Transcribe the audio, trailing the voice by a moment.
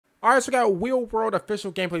All right, so we got Wheel World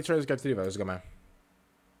official gameplay trailers. Let's go, let's go, man.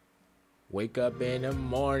 Wake up in the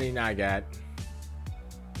morning, I got.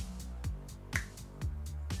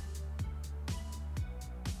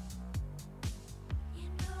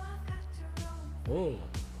 Oh.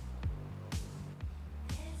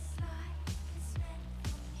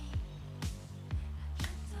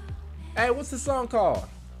 Hey, what's the song called?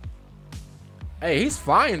 Hey, he's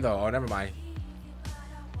flying though. Oh, never mind.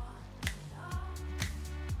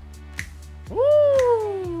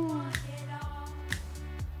 Woo!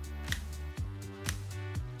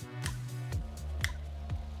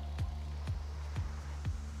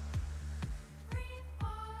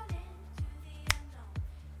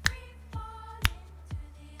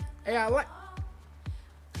 Hey, I like.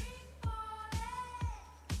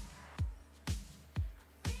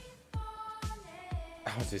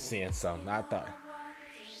 I was just seeing something. I thought.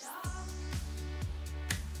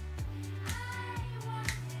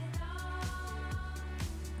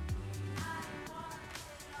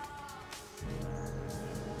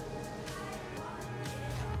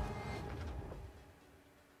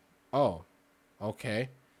 Oh, okay.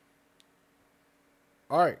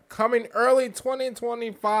 All right, coming early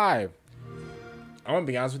 2025. I'm gonna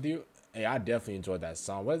be honest with you. Hey, I definitely enjoyed that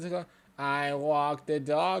song. What is it called? I walk the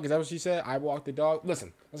dog. Is that what she said? I walk the dog.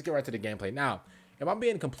 Listen, let's get right to the gameplay. Now, if I'm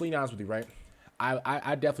being completely honest with you, right?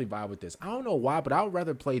 I definitely vibe with this. I don't know why, but I would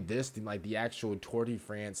rather play this than like the actual Tour de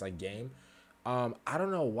France like game. I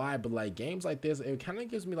don't know why, but like games like this, it kind of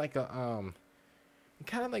gives me like a it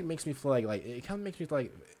kind of like makes me feel like it kind of makes me feel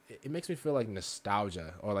like it makes me feel like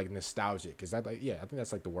nostalgia or like nostalgic. Cause that like yeah, I think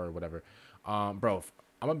that's like the word, whatever. Bro,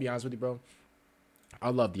 I'm gonna be honest with you, bro. I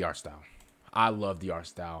love the art style. I love the art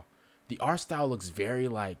style. The art style looks very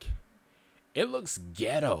like it looks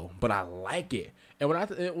ghetto, but I like it. And when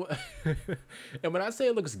and when I say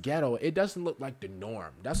it looks ghetto, it doesn't look like the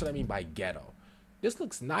norm. That's what I mean by ghetto. This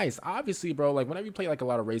looks nice. Obviously, bro, like whenever you play like a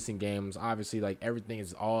lot of racing games, obviously like everything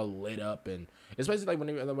is all lit up, and especially like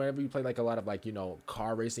whenever you play like a lot of like, you know,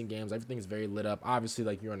 car racing games, everything is very lit up. Obviously,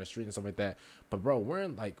 like you're on the street and stuff like that. But bro,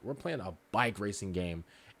 we're playing a bike racing game.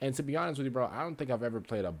 And to be honest with you, bro, I don't think I've ever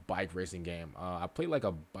played a bike racing game. I played like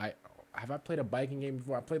a bike. Have I played a biking game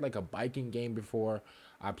before? I played like a biking game before.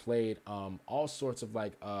 I played all sorts of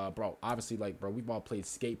like bro, obviously like bro, we've all played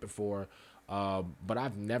skate before. But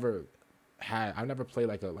I've never played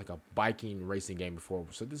like a biking racing game before.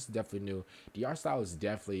 So this is definitely new. The art style is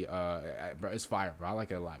definitely bro, it's fire, bro. I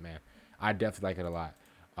like it a lot, man. I definitely like it a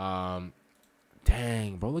lot.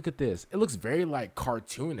 Dang, bro, look at this. It looks very like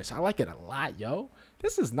cartoonish. I like it a lot, yo.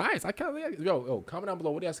 This is nice. I can't. Yo, comment down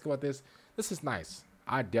below. What do you think about this? This is nice.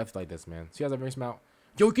 I definitely like this, man. See how that race mount?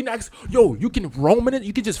 Yo, you can roam in it.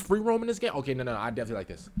 You can just free roam in this game. Okay, no. I definitely like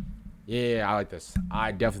this. Yeah, I like this.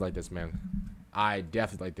 I definitely like this, man. I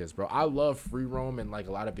definitely like this, bro. I love free roam in like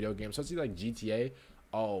a lot of video games, especially like GTA.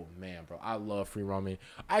 Oh man, bro, I love free roaming.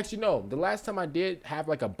 Actually, no, the last time I did have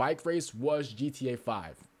like a bike race was GTA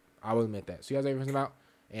 5. I will admit that. So you guys everything out,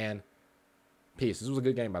 and peace. This was a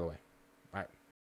good game, by the way.